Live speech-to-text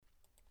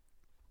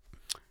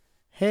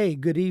Hey,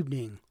 good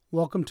evening.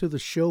 Welcome to the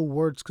show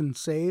Words Can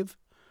Save.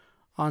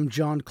 I'm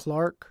John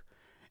Clark,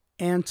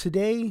 and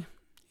today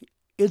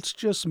it's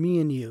just me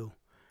and you.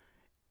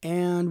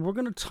 And we're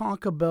going to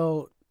talk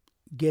about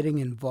getting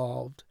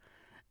involved.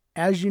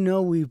 As you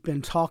know, we've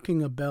been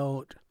talking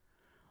about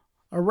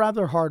a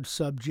rather hard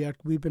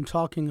subject. We've been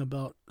talking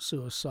about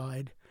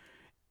suicide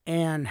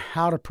and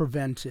how to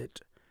prevent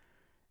it.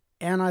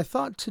 And I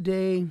thought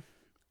today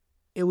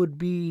it would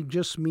be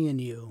just me and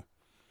you.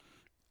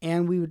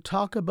 And we would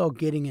talk about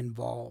getting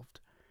involved.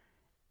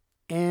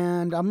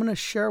 And I'm going to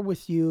share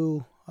with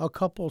you a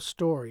couple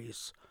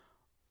stories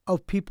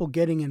of people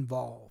getting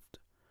involved.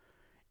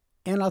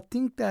 And I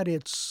think that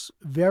it's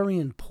very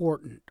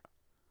important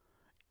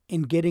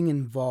in getting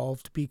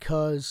involved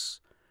because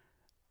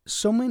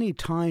so many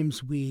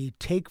times we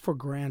take for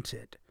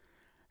granted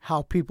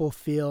how people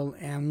feel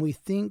and we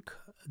think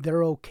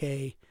they're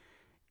okay.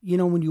 You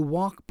know, when you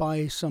walk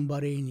by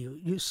somebody and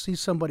you see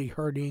somebody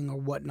hurting or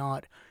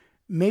whatnot,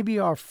 maybe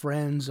our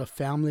friends, a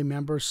family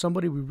member,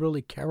 somebody we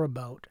really care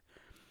about.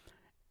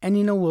 And,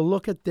 we'll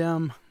look at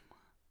them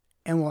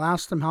and we'll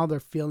ask them how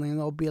they're feeling.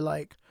 They'll be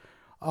like,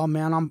 oh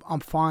man, I'm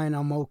fine,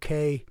 I'm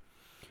okay.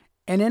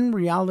 And in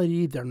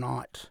reality, they're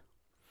not.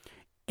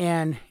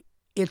 And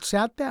it's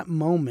at that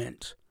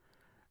moment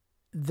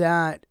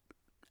that,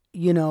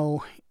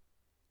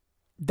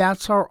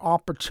 that's our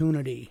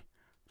opportunity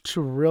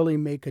to really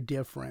make a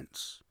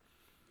difference.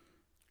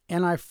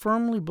 And I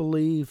firmly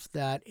believe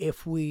that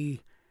if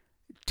we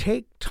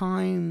take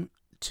time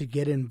to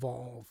get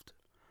involved,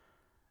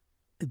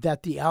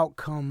 that the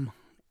outcome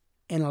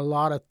in a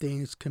lot of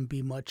things can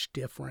be much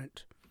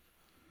different.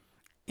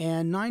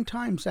 And 9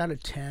 times out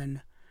of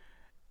 10,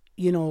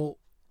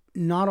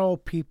 not all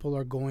people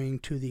are going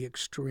to the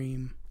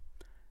extreme,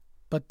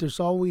 but there's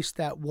always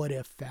that what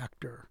if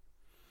factor.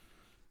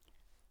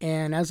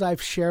 And as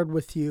I've shared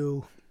with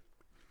you,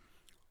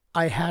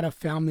 I had a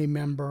family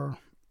member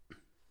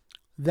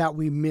that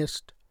we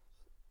missed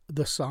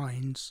the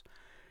signs.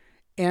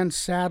 And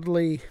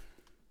sadly,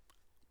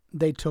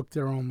 they took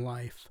their own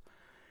life.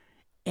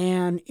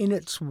 And in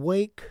its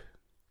wake,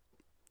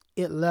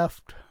 it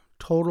left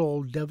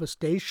total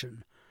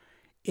devastation.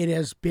 It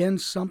has been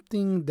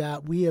something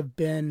that we have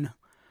been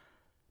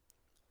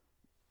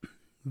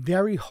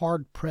very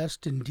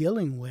hard-pressed in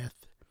dealing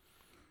with.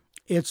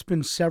 It's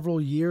been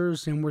several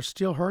years and we're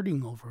still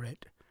hurting over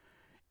it.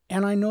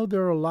 And I know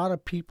there are a lot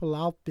of people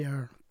out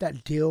there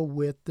that deal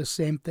with the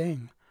same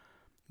thing.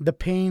 The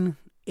pain,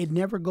 it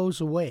never goes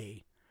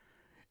away.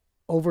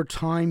 Over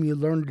time, you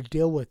learn to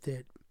deal with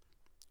it.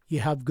 You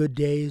have good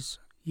days,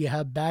 you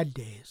have bad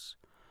days.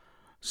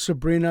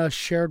 Sabrina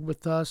shared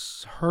with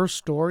us her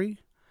story.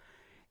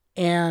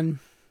 And,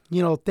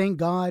 thank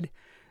God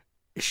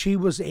she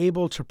was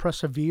able to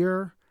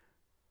persevere.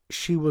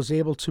 She was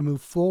able to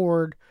move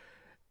forward.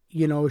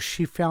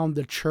 She found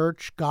the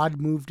church.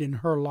 God moved in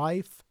her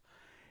life.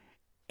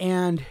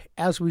 And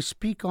as we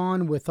speak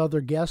on with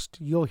other guests,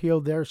 you'll hear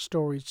their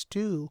stories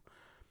too.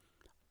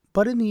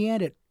 But in the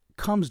end, it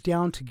comes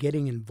down to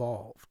getting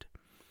involved.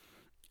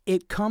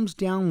 It comes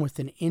down with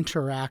an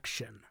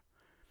interaction,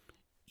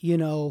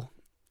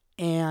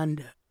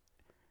 and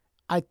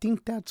I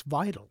think that's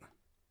vital.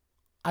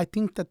 I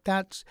think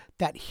that's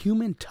that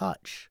human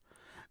touch,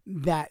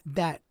 that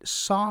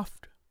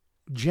soft,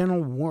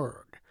 gentle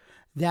word,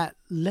 that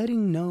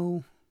letting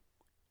know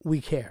we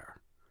care.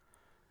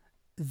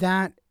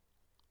 That,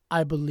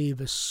 I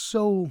believe, is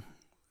so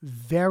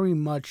very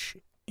much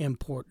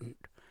important.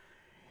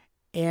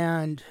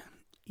 And,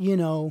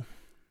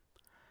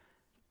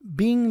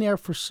 being there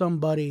for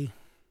somebody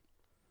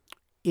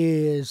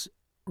is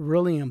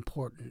really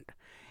important.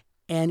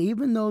 And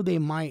even though they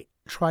might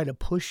try to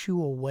push you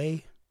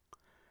away,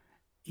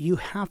 you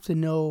have to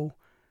know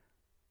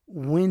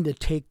when to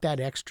take that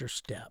extra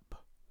step.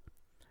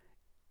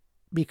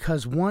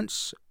 Because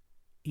once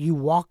you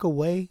walk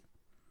away,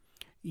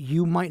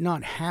 you might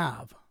not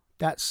have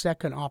that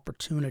second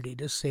opportunity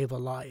to save a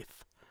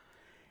life.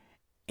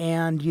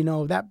 And,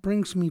 that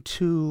brings me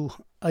to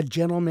a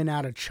gentleman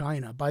out of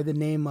China by the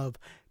name of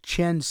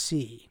Chen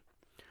Si.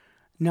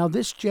 Now,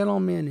 this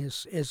gentleman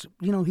is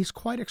he's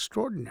quite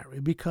extraordinary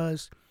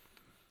because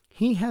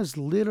he has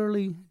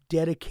literally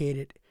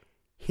dedicated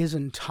his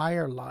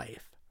entire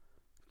life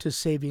to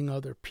saving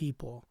other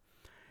people.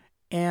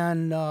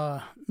 And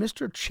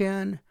Mr.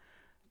 Chen,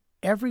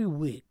 every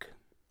weekend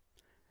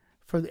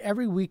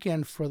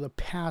for the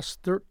past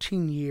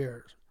 13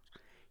 years,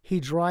 he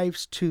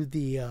drives to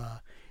the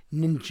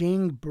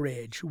Nanjing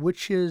Bridge,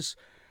 which is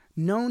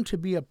known to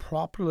be a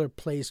popular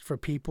place for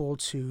people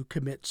to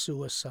commit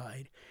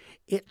suicide.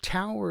 It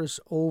towers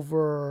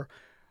over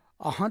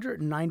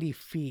 190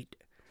 feet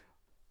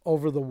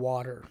over the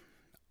water.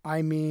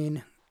 I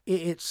mean,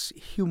 it's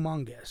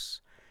humongous.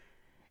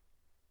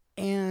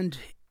 And,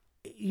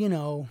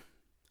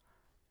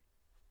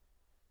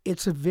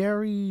 it's a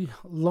very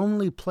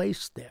lonely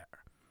place there.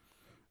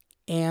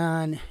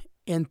 And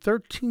in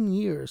 13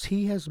 years,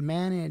 he has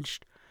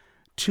managed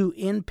to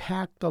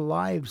impact the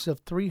lives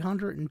of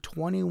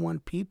 321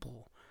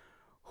 people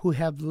who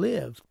have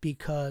lived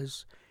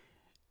because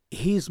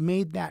he's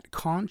made that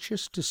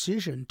conscious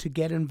decision to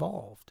get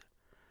involved.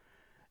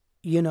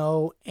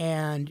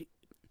 And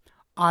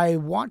I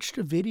watched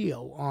a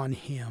video on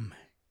him,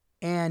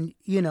 and,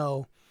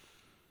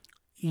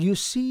 you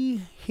see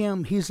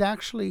him, he's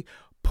actually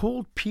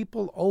pulled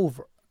people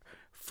over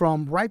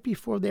from right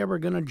before they were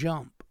going to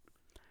jump.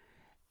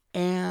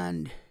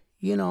 And,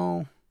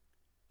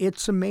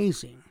 it's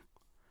amazing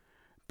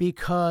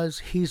because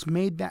he's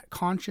made that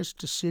conscious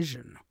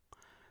decision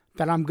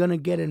that I'm going to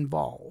get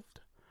involved.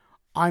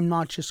 I'm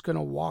not just going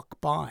to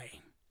walk by.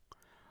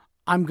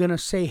 I'm going to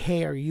say,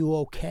 hey, are you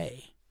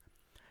okay?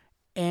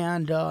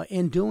 And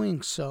in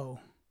doing so,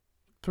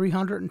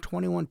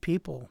 321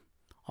 people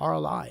are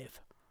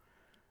alive,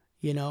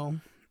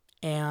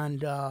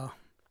 and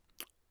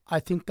I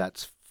think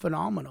that's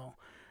phenomenal.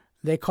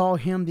 They call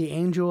him the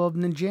Angel of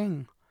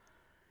Nanjing.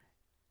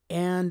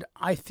 And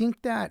I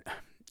think that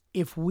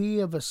if we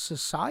of a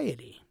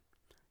society,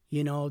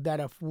 that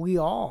if we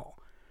all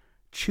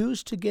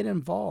choose to get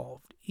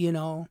involved,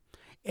 and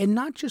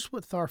not just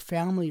with our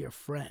family or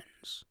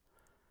friends,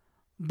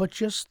 but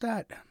just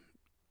that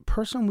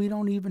person we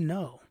don't even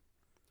know.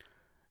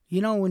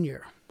 When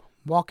you're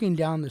walking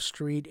down the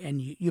street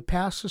and you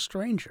pass a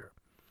stranger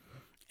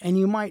and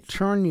you might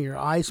turn, your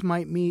eyes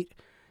might meet,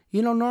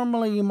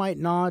 normally you might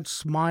nod,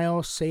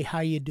 smile, say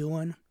how you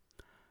doing.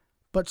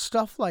 But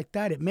stuff like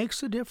that, it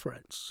makes a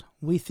difference.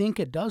 We think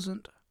it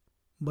doesn't,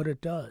 but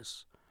it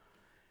does.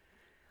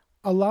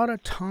 A lot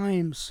of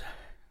times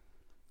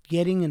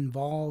getting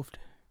involved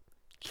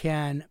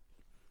can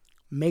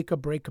make or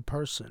break a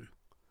person.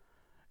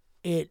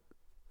 It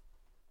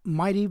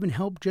might even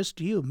help just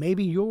you.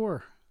 Maybe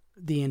you're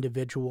the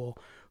individual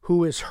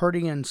who is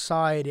hurting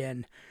inside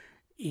and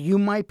you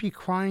might be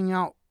crying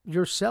out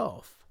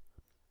yourself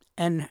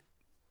and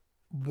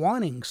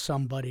wanting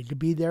somebody to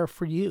be there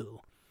for you.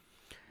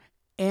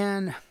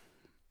 And,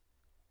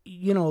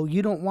 you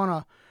don't want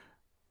to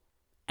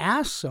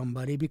ask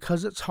somebody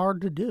because it's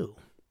hard to do.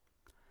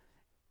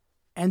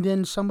 And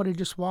then somebody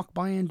just walk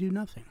by and do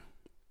nothing.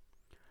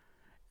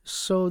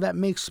 So that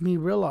makes me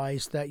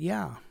realize that,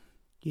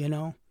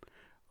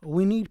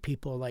 we need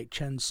people like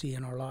Chen Si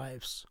in our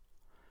lives.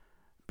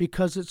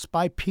 Because it's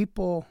by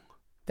people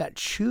that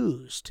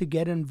choose to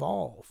get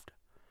involved.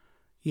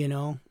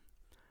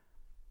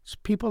 It's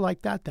people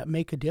like that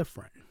make a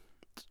difference.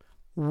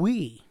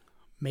 We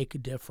make a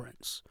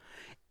difference.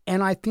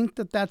 And I think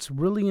that that's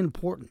really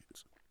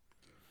important.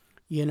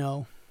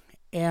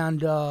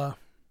 And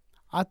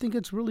I think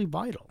it's really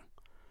vital.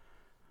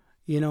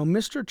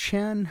 Mr.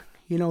 Chen,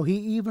 he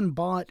even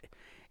bought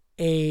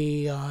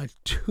a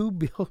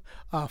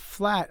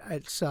flat.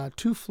 It's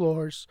 2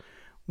 floors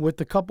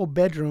with a couple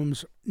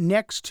bedrooms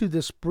next to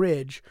this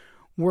bridge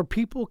where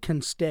people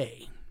can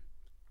stay,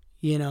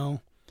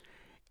 and,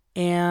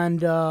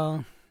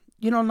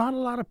 not a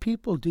lot of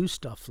people do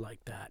stuff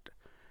like that.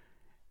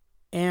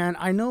 And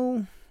I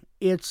know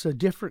it's a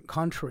different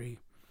country,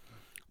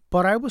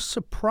 but I was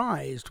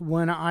surprised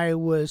when I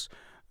was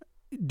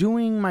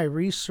doing my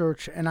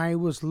research and I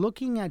was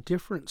looking at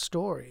different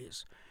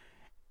stories,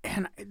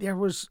 and there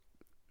was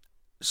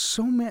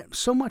so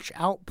much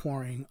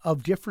outpouring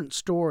of different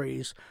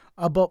stories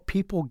about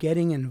people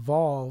getting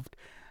involved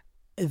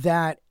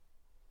that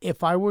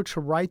if I were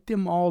to write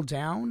them all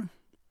down,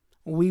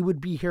 we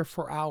would be here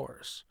for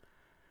hours.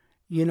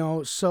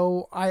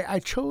 So I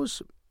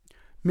chose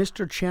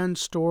Mr.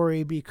 Chen's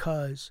story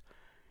because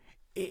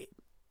it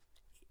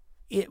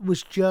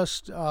was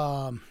just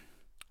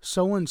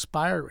so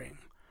inspiring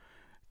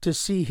to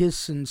see his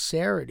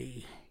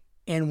sincerity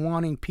in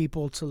wanting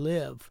people to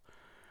live.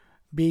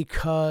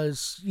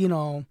 Because,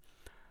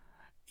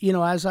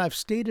 as I've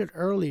stated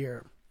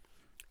earlier,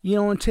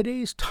 in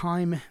today's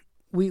time,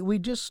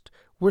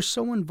 we're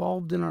so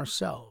involved in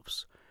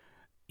ourselves,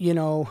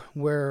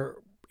 where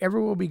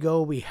everywhere we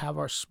go, we have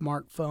our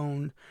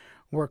smartphone,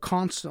 we're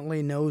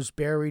constantly nose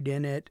buried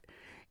in it,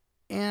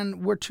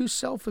 and we're too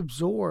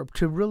self-absorbed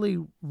to really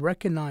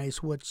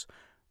recognize what's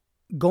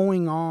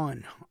going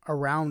on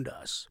around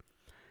us.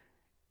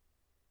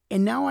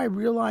 And now I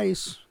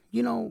realize,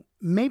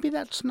 maybe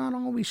that's not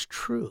always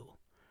true,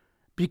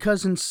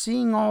 because in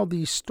seeing all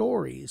these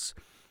stories,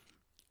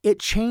 it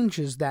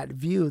changes that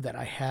view that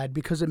I had,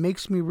 because it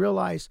makes me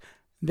realize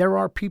there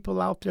are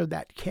people out there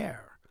that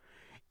care.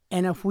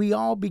 And if we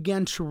all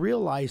begin to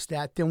realize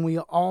that, then we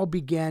all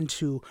begin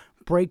to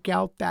break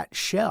out that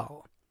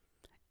shell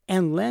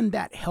and lend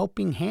that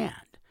helping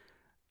hand,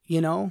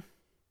 And,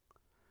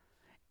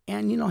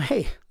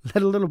 hey,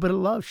 let a little bit of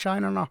love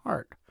shine on our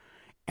heart.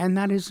 And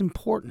that is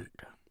important.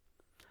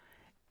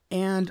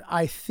 And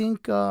I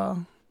think,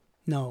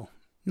 no,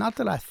 not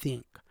that I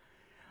think.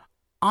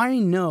 I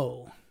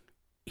know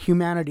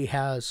humanity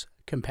has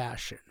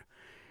compassion.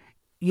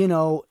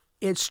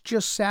 It's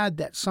just sad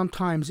that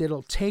sometimes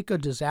it'll take a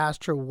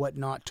disaster or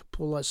whatnot to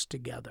pull us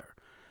together.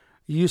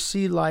 You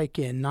see, like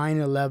in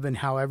 9/11,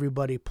 how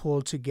everybody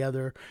pulled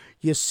together.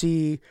 You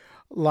see,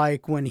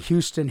 like when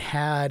Houston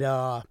had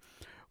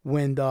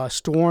when the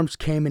storms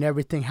came and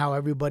everything, how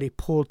everybody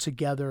pulled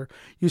together.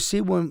 You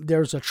see, when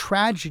there's a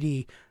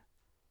tragedy,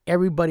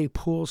 everybody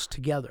pulls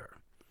together.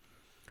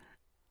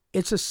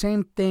 It's the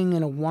same thing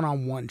in a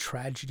one-on-one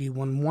tragedy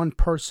when one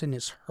person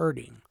is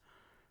hurting.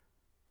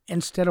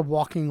 Instead of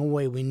walking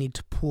away, we need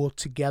to pull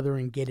together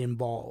and get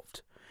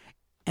involved.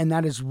 And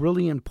that is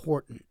really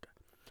important,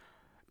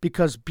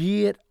 because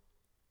be it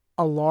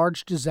a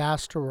large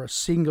disaster or a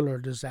singular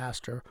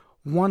disaster,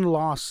 one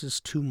loss is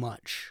too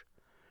much.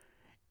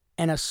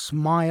 And a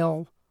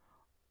smile,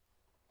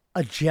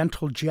 a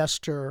gentle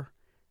gesture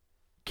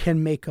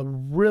can make a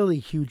really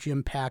huge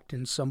impact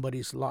in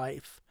somebody's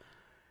life.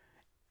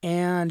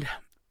 And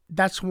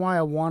that's why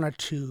I wanted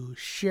to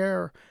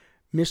share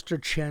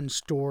Mr. Chen's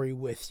story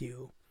with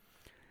you,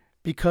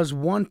 because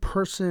one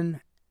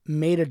person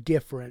made a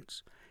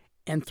difference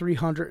in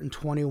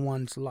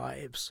 321's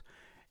lives.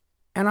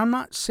 And I'm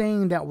not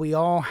saying that we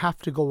all have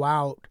to go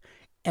out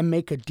and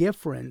make a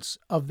difference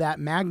of that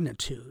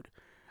magnitude.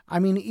 I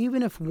mean,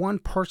 even if one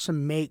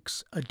person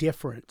makes a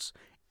difference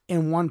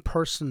in one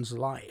person's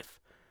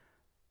life,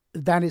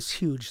 that is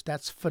huge.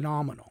 That's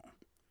phenomenal.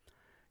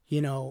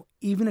 You know,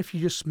 even if you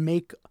just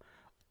make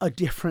a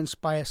difference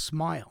by a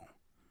smile,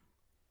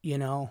 you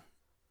know,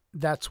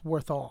 that's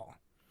worth all.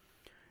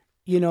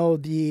 You know,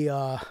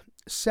 the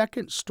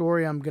second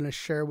story I'm going to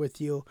share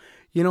with you,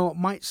 you know, it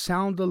might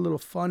sound a little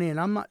funny, and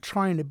I'm not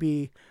trying to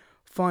be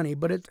funny,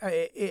 but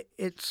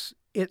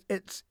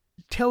it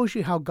tells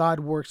you how God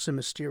works in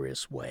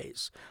mysterious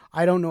ways.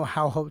 I don't know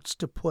how else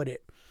to put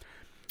it,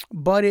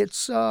 but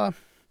it's about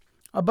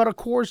a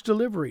Coors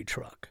delivery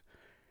truck.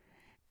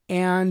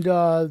 And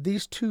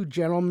these two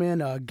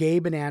gentlemen,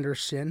 Gabe and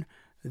Anderson,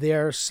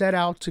 they're set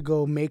out to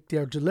go make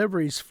their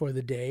deliveries for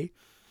the day,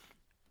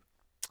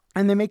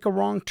 and they make a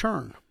wrong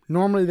turn.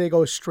 Normally they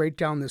go straight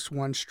down this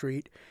one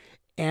street,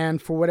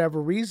 and for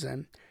whatever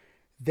reason,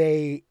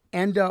 they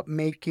end up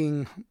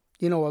making,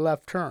 a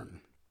left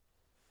turn.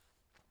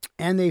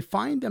 And they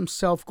find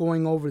themselves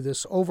going over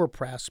this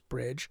overpass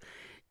bridge,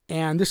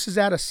 and this is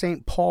out of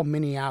St. Paul,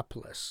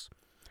 Minneapolis.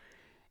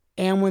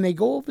 And when they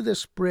go over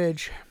this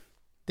bridge,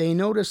 they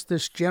notice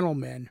this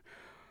gentleman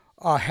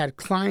had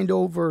climbed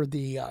over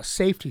the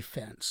safety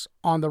fence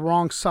on the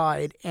wrong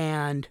side,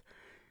 and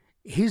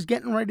he's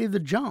getting ready to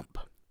jump.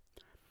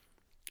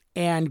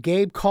 And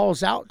Gabe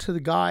calls out to the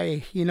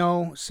guy,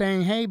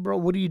 saying, "Hey, bro,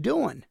 what are you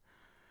doing?"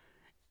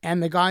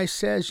 And the guy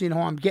says,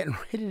 "I'm getting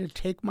ready to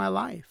take my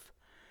life."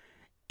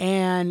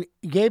 And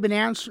Gabe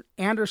and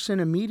Anderson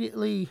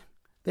immediately,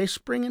 they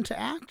spring into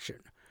action.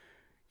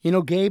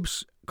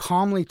 Gabe's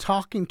calmly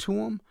talking to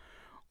him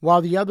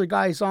while the other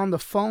guy's on the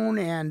phone,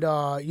 and,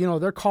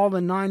 they're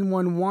calling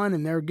 911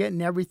 and they're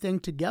getting everything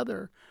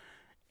together.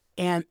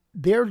 And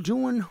they're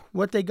doing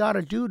what they got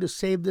to do to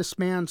save this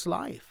man's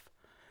life.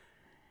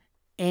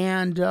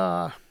 And,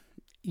 they're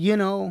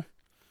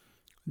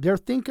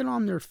thinking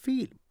on their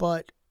feet,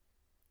 but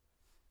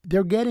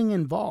they're getting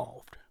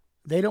involved.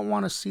 They don't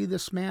want to see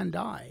this man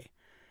die.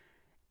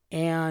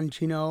 And,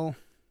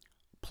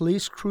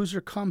 police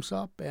cruiser comes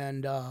up,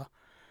 and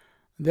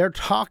they're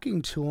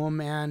talking to him,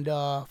 and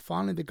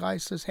finally the guy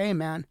says, "Hey,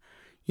 man,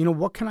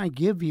 what can I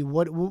give you?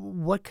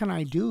 What can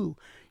I do?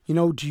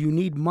 Do you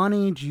need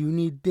money? Do you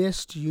need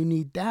this? Do you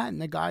need that?"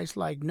 And the guy's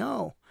like,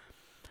 "No."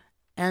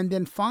 And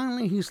then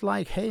finally he's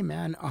like, "Hey,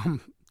 man,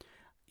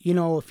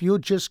 if you'll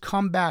just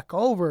come back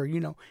over,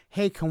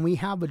 hey, can we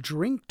have a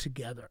drink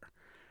together?"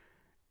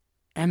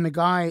 And the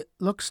guy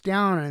looks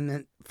down, and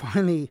then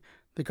finally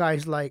the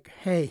guy's like,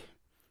 "Hey,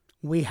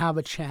 we have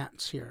a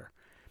chance here."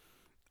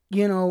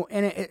 And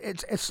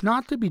it's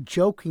not to be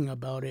joking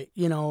about it,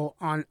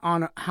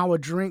 on how a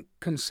drink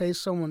can save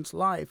someone's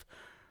life,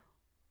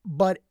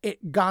 but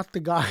it got the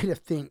guy to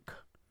think.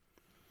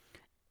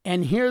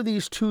 And here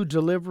these two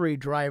delivery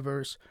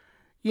drivers,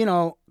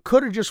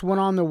 could have just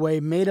went on their way,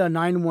 made a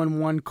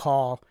 911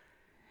 call,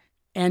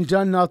 and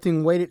done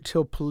nothing, waited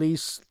till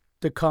police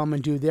to come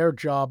and do their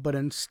job, but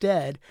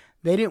instead,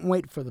 they didn't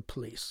wait for the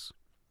police.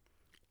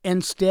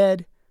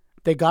 Instead,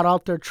 they got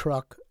out their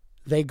truck,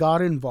 they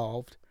got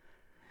involved,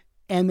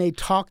 and they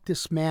talked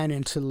this man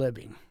into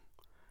living.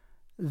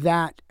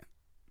 That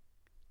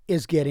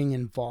is getting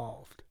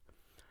involved.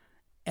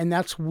 And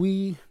that's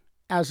we,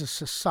 as a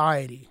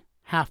society,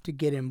 have to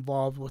get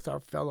involved with our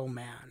fellow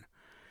man.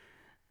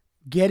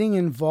 Getting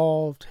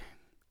involved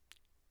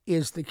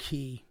is the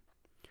key.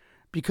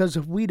 Because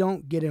if we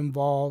don't get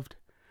involved,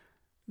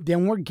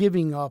 then we're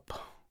giving up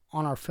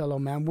on our fellow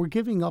man. We're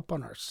giving up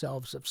on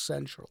ourselves,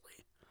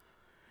 essentially.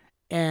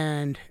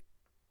 And,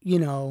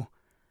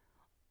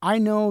 I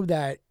know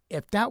that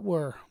if that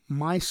were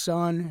my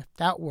son, if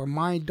that were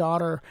my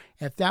daughter,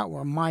 if that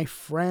were my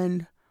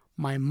friend,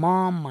 my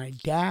mom, my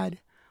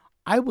dad,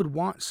 I would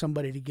want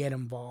somebody to get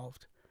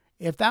involved.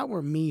 If that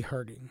were me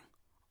hurting,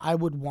 I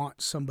would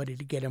want somebody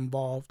to get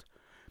involved.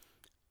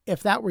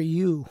 If that were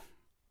you,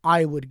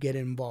 I would get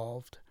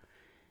involved.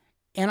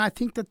 And I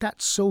think that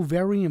that's so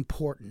very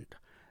important,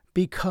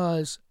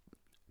 because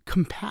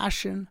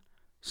compassion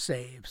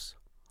saves,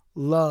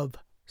 love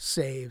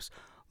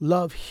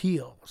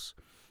heals.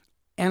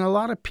 And a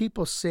lot of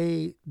people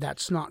say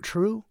that's not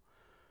true,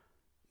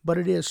 but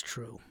it is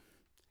true.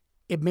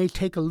 It may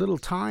take a little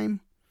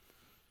time,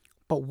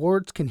 but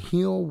words can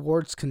heal,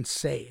 words can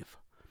save,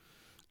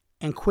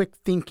 and quick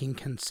thinking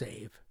can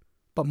save.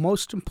 But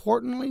most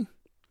importantly,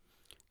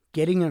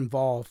 getting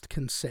involved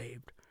can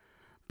save.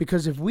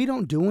 Because if we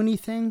don't do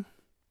anything,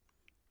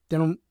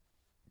 then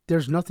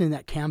there's nothing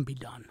that can be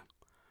done.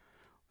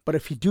 But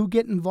if you do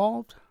get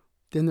involved,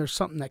 then there's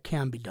something that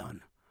can be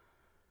done.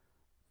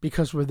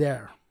 Because we're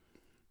there.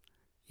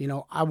 You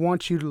know, I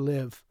want you to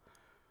live.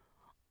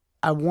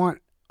 I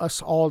want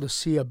us all to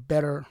see a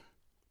better,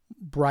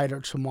 brighter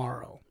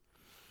tomorrow.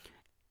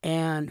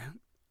 And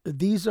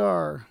these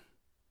are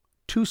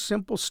two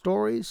simple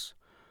stories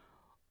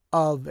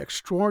of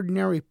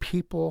extraordinary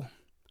people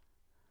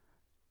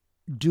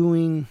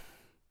doing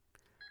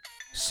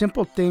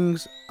simple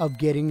things of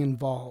getting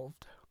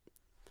involved.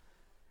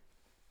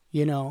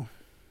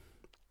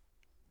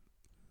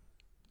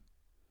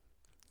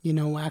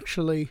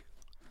 Actually,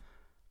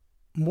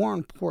 more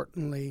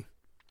importantly,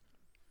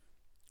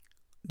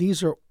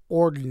 these are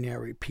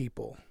ordinary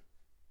people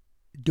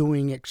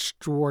doing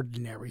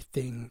extraordinary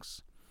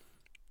things.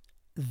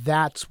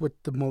 That's what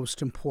the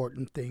most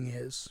important thing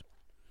is.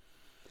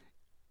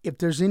 If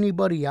there's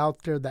anybody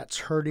out there that's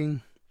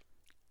hurting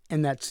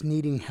and that's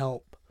needing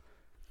help,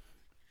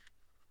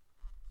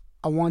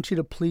 I want you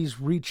to please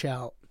reach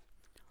out.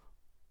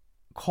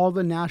 Call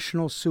the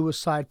National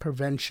Suicide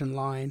Prevention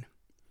Line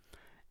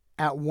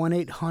at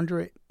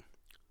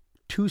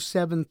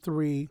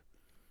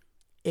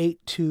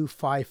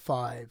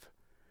 1-800-273-8255.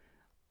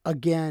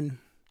 Again,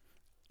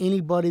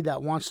 anybody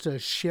that wants to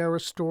share a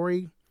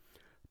story,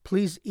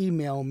 please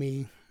email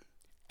me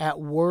at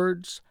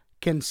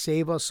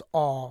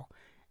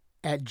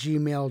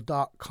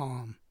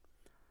wordscansaveusall@gmail.com.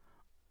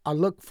 I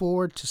look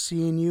forward to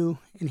seeing you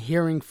and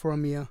hearing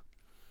from you.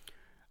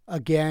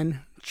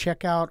 Again,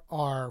 check out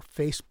our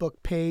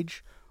Facebook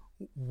page,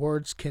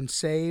 Words Can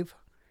Save,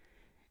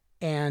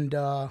 and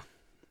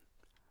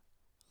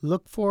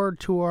look forward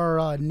to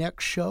our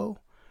next show.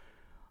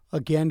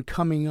 Again,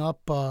 coming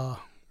up,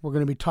 we're going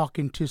to be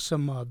talking to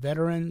some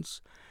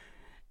veterans.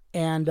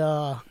 And,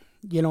 I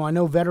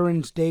know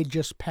Veterans Day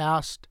just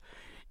passed.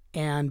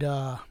 And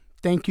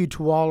thank you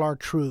to all our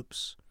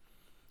troops.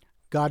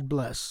 God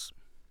bless.